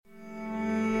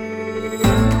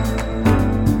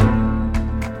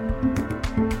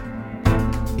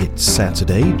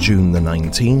Saturday, June the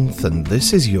 19th, and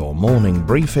this is your morning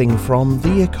briefing from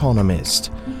The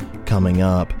Economist. Coming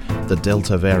up, the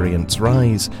Delta variant's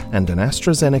rise and an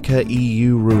AstraZeneca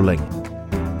EU ruling.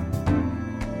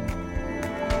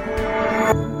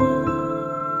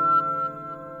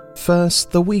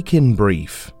 First, the week in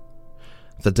brief.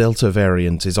 The Delta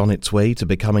variant is on its way to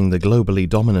becoming the globally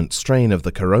dominant strain of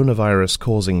the coronavirus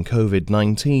causing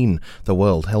COVID-19, the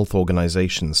World Health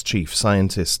Organization's chief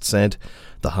scientist said.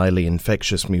 The highly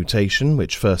infectious mutation,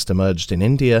 which first emerged in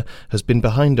India, has been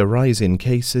behind a rise in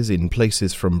cases in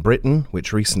places from Britain,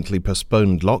 which recently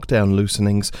postponed lockdown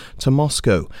loosenings, to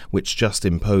Moscow, which just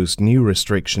imposed new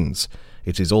restrictions.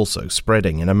 It is also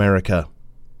spreading in America.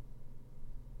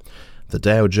 The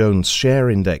Dow Jones Share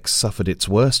Index suffered its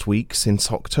worst week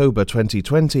since October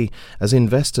 2020 as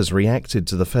investors reacted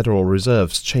to the Federal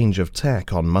Reserve's change of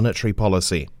tack on monetary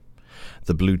policy.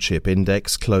 The blue-chip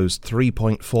index closed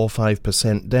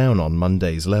 3.45% down on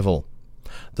Monday's level.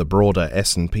 The broader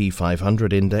S&P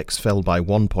 500 index fell by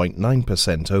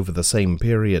 1.9% over the same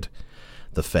period.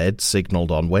 The Fed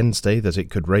signaled on Wednesday that it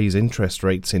could raise interest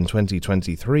rates in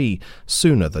 2023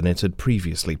 sooner than it had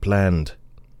previously planned.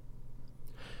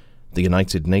 The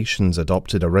United Nations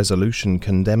adopted a resolution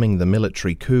condemning the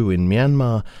military coup in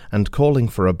Myanmar and calling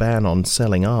for a ban on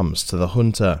selling arms to the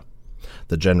junta.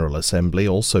 The General Assembly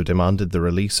also demanded the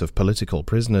release of political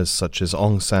prisoners such as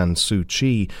Aung San Suu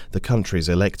Kyi, the country's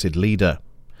elected leader.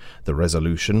 The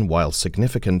resolution, while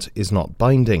significant, is not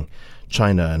binding.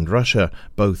 China and Russia,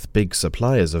 both big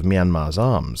suppliers of Myanmar's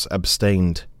arms,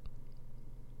 abstained.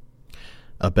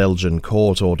 A Belgian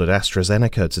court ordered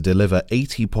AstraZeneca to deliver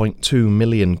 80.2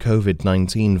 million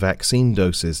COVID-19 vaccine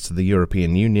doses to the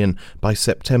European Union by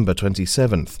September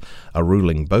 27th, a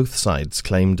ruling both sides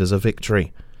claimed as a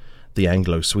victory. The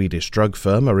Anglo-Swedish drug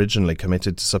firm originally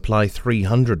committed to supply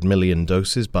 300 million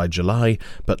doses by July,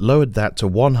 but lowered that to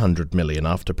 100 million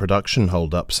after production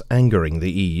hold-ups, angering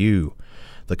the EU.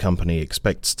 The company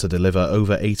expects to deliver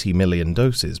over 80 million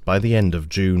doses by the end of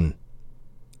June.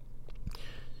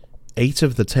 8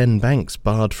 of the 10 banks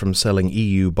barred from selling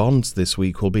EU bonds this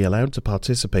week will be allowed to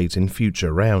participate in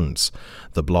future rounds.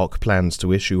 The bloc plans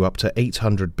to issue up to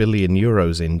 €800 billion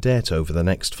in debt over the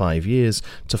next 5 years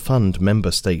to fund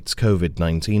member states'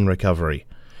 COVID-19 recovery.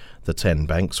 The 10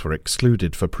 banks were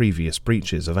excluded for previous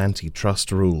breaches of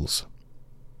antitrust rules.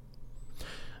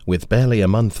 With barely a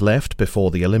month left before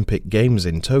the Olympic Games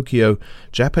in Tokyo,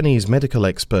 Japanese medical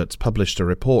experts published a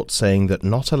report saying that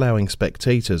not allowing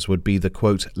spectators would be the,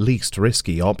 quote, least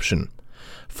risky option.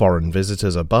 Foreign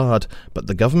visitors are barred, but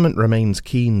the government remains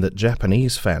keen that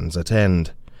Japanese fans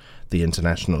attend. The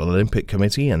International Olympic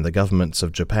Committee and the governments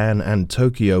of Japan and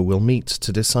Tokyo will meet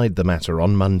to decide the matter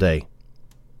on Monday.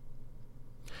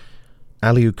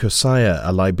 Aliou Koussaïa,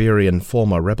 a Liberian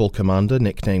former rebel commander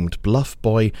nicknamed Bluff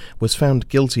Boy, was found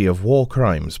guilty of war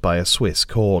crimes by a Swiss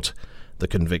court. The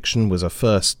conviction was a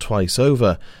first twice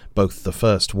over, both the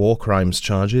first war crimes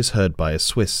charges heard by a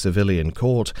Swiss civilian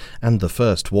court and the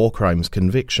first war crimes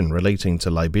conviction relating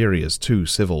to Liberia's 2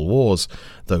 civil wars,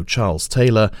 though Charles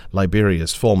Taylor,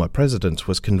 Liberia's former president,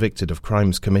 was convicted of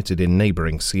crimes committed in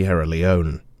neighbouring Sierra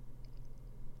Leone.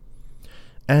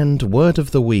 And word of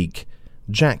the week.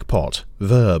 Jackpot,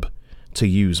 verb, to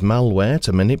use malware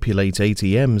to manipulate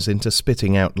ATMs into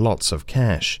spitting out lots of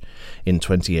cash. In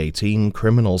 2018,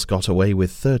 criminals got away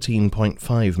with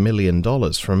 $13.5 million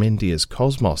from India's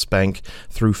Cosmos Bank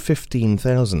through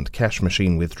 15,000 cash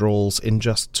machine withdrawals in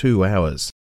just 2 hours.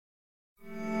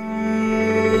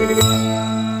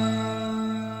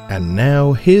 And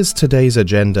now, here's today's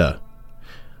agenda.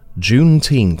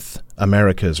 Juneteenth,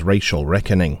 America's racial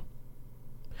reckoning.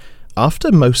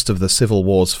 After most of the Civil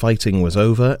War's fighting was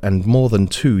over, and more than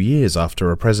 2 years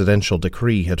after a presidential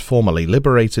decree had formally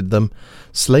liberated them,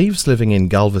 slaves living in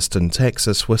Galveston,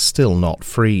 Texas were still not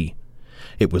free.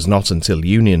 It was not until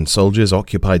Union soldiers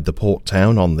occupied the port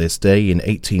town on this day in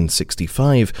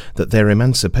 1865 that their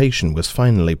emancipation was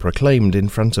finally proclaimed in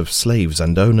front of slaves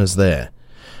and owners there.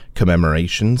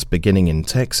 Commemorations beginning in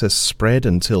Texas spread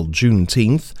until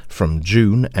Juneteenth, from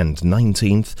June and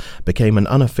 19th, became an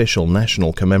unofficial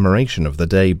national commemoration of the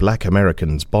day Black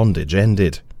Americans' bondage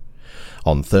ended.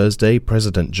 On Thursday,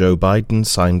 President Joe Biden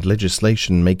signed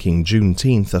legislation making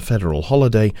Juneteenth a federal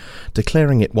holiday,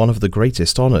 declaring it one of the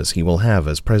greatest honors he will have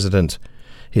as president.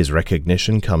 His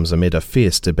recognition comes amid a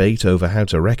fierce debate over how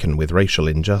to reckon with racial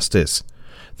injustice.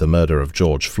 The murder of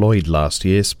George Floyd last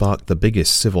year sparked the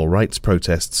biggest civil rights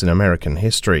protests in American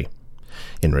history.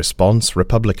 In response,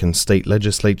 Republican state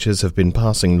legislatures have been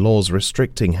passing laws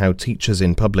restricting how teachers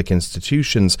in public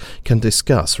institutions can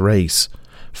discuss race.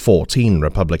 14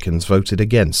 Republicans voted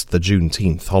against the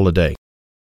Juneteenth holiday.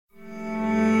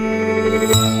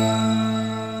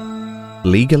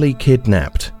 Legally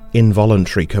kidnapped,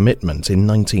 involuntary commitment in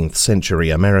 19th century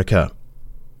America.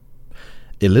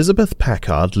 Elizabeth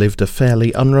Packard lived a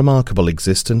fairly unremarkable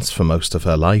existence for most of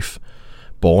her life.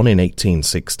 Born in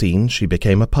 1816, she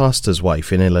became a pastor's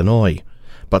wife in Illinois,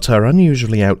 but her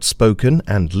unusually outspoken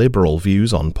and liberal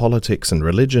views on politics and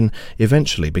religion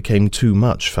eventually became too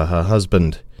much for her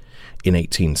husband. In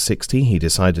 1860, he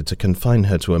decided to confine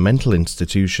her to a mental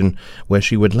institution where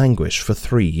she would languish for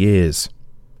 3 years.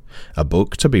 A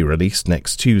book to be released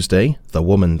next Tuesday, The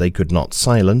Woman They Could Not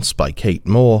Silence by Kate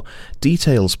Moore,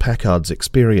 details Packard's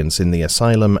experience in the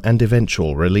asylum and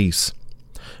eventual release.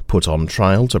 Put on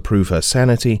trial to prove her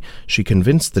sanity, she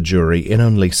convinced the jury in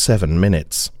only 7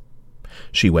 minutes.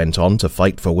 She went on to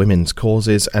fight for women's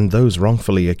causes and those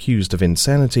wrongfully accused of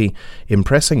insanity,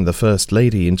 impressing the First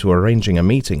Lady into arranging a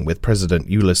meeting with President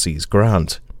Ulysses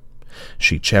Grant.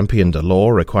 She championed a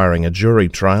law requiring a jury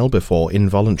trial before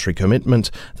involuntary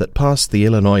commitment that passed the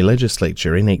Illinois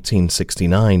legislature in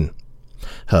 1869.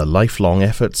 Her lifelong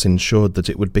efforts ensured that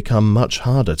it would become much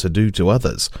harder to do to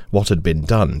others what had been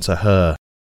done to her.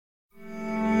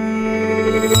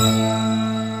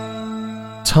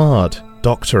 Tarred,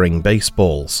 doctoring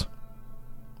baseballs.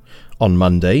 On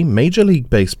Monday, Major League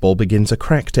Baseball begins a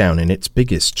crackdown in its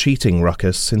biggest cheating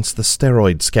ruckus since the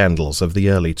steroid scandals of the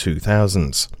early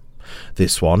 2000s.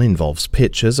 This one involves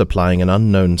pitchers applying an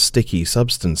unknown sticky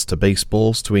substance to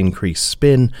baseballs to increase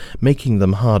spin, making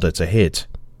them harder to hit.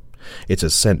 It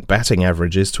has sent batting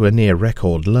averages to a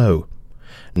near-record low.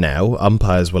 Now,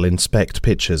 umpires will inspect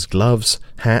pitchers' gloves,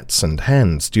 hats and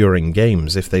hands during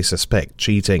games if they suspect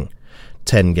cheating.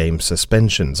 10-game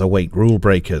suspensions await rule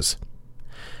breakers.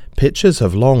 Pitchers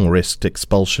have long risked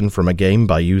expulsion from a game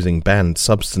by using banned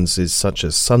substances such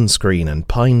as sunscreen and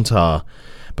pine tar,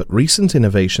 but recent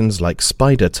innovations like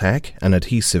Spider Tack, an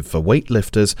adhesive for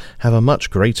weightlifters, have a much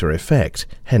greater effect,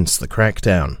 hence the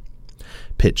crackdown.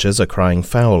 Pitchers are crying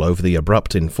foul over the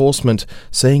abrupt enforcement,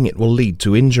 saying it will lead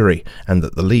to injury and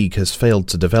that the league has failed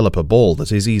to develop a ball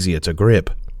that is easier to grip.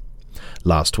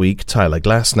 Last week, Tyler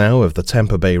Glasnow of the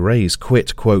Tampa Bay Rays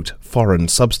quit, quote, foreign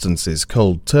substances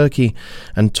cold turkey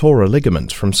and tore a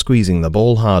ligament from squeezing the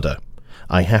ball harder.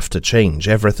 I have to change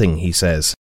everything, he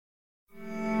says.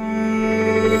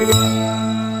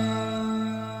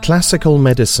 Classical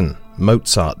medicine,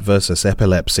 Mozart versus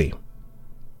epilepsy.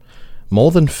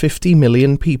 More than 50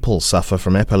 million people suffer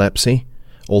from epilepsy.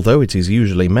 Although it is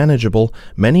usually manageable,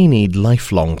 many need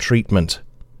lifelong treatment.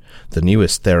 The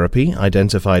newest therapy,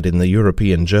 identified in the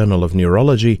European Journal of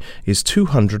Neurology, is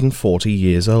 240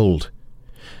 years old.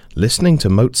 Listening to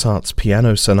Mozart's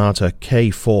piano sonata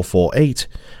K448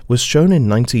 was shown in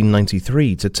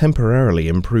 1993 to temporarily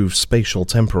improve spatial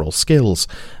temporal skills,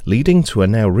 leading to a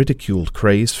now ridiculed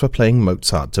craze for playing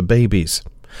Mozart to babies.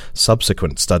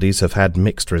 Subsequent studies have had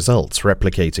mixed results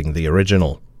replicating the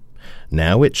original.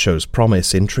 Now it shows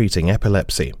promise in treating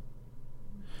epilepsy.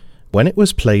 When it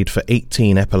was played for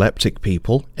 18 epileptic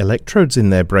people, electrodes in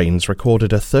their brains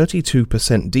recorded a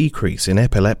 32% decrease in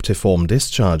epileptiform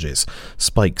discharges,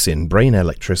 spikes in brain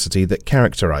electricity that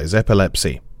characterize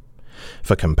epilepsy.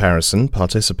 For comparison,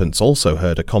 participants also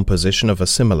heard a composition of a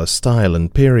similar style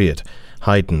and period,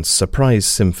 Haydn's Surprise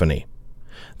Symphony.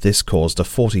 This caused a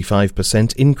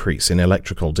 45% increase in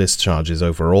electrical discharges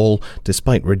overall,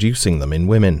 despite reducing them in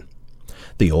women.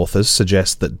 The authors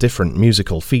suggest that different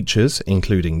musical features,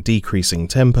 including decreasing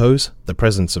tempos, the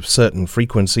presence of certain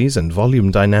frequencies and volume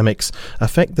dynamics,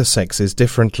 affect the sexes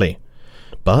differently.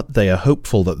 But they are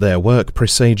hopeful that their work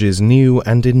presages new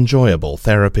and enjoyable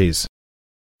therapies.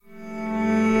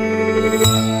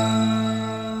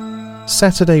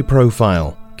 Saturday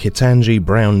Profile, Ketanji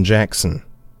Brown Jackson.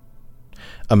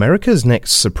 America's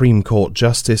next Supreme Court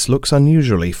justice looks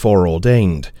unusually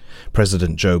foreordained.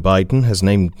 President Joe Biden has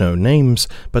named no names,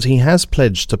 but he has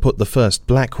pledged to put the first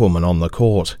black woman on the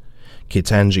court.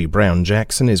 Ketanji Brown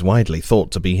Jackson is widely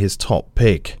thought to be his top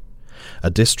pick. A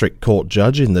district court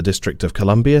judge in the District of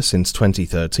Columbia since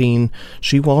 2013,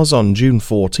 she was on June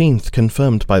 14th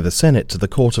confirmed by the Senate to the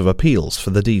Court of Appeals for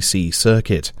the D.C.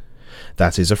 Circuit.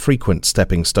 That is a frequent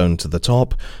stepping stone to the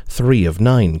top. 3 of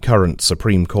 9 current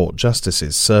Supreme Court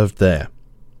justices served there.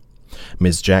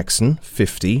 Ms. Jackson,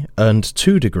 50, earned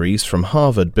 2 degrees from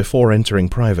Harvard before entering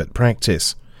private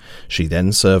practice. She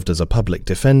then served as a public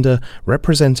defender,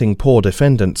 representing poor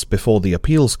defendants before the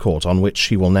appeals court on which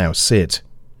she will now sit.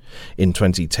 In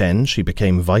 2010, she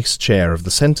became vice chair of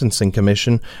the Sentencing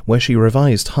Commission, where she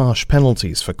revised harsh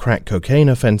penalties for crack cocaine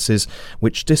offenses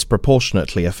which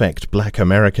disproportionately affect black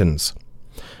Americans.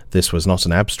 This was not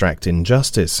an abstract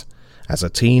injustice. As a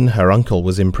teen, her uncle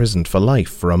was imprisoned for life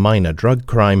for a minor drug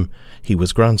crime. He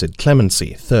was granted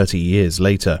clemency 30 years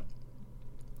later.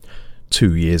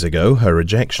 2 years ago, her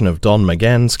rejection of Don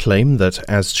McGahn's claim that,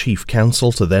 as chief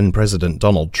counsel to then-President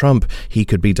Donald Trump, he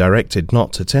could be directed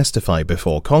not to testify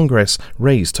before Congress,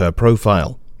 raised her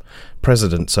profile.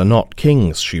 "Presidents are not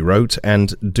kings," she wrote,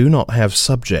 and do not have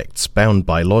subjects bound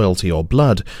by loyalty or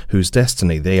blood whose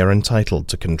destiny they are entitled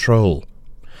to control.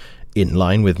 In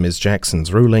line with Ms.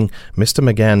 Jackson's ruling, Mr.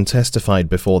 McGahn testified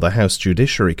before the House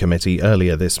Judiciary Committee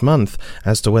earlier this month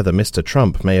as to whether Mr.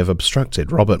 Trump may have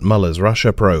obstructed Robert Mueller's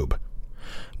Russia probe.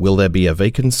 Will there be a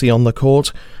vacancy on the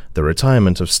court? The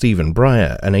retirement of Stephen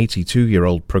Breyer, an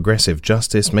 82-year-old progressive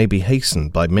justice, may be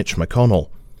hastened by Mitch McConnell.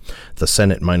 The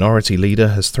Senate Minority Leader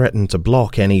has threatened to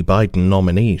block any Biden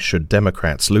nominee should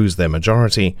Democrats lose their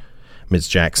majority. Ms.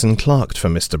 Jackson clerked for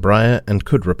Mr. Breyer and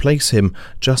could replace him,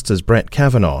 just as Brett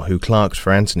Kavanaugh, who clerked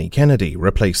for Anthony Kennedy,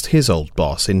 replaced his old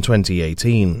boss in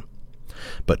 2018.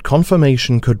 But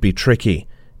confirmation could be tricky.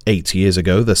 8 years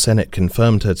ago, the Senate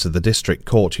confirmed her to the district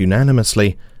court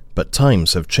unanimously, but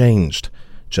times have changed.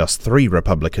 Just 3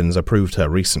 Republicans approved her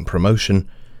recent promotion,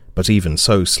 but even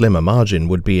so slim a margin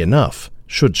would be enough,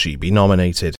 should she be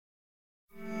nominated.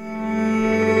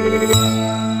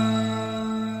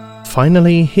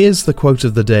 Finally, here's the quote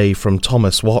of the day from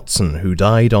Thomas Watson, who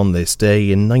died on this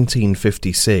day in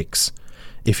 1956.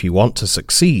 "If you want to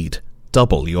succeed,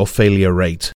 double your failure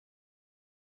rate."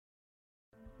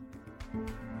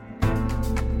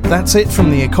 That's it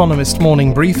from the Economist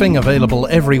Morning Briefing, available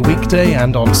every weekday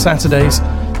and on Saturdays.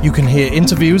 You can hear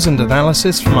interviews and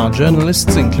analysis from our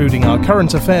journalists, including our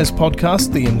current affairs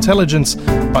podcast, The Intelligence,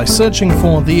 by searching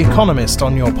for The Economist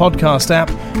on your podcast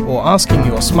app or asking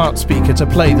your smart speaker to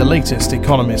play the latest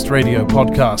Economist radio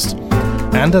podcast.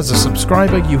 And as a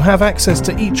subscriber, you have access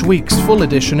to each week's full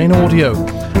edition in audio.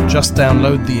 Just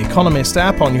download the Economist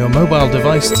app on your mobile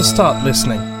device to start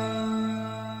listening.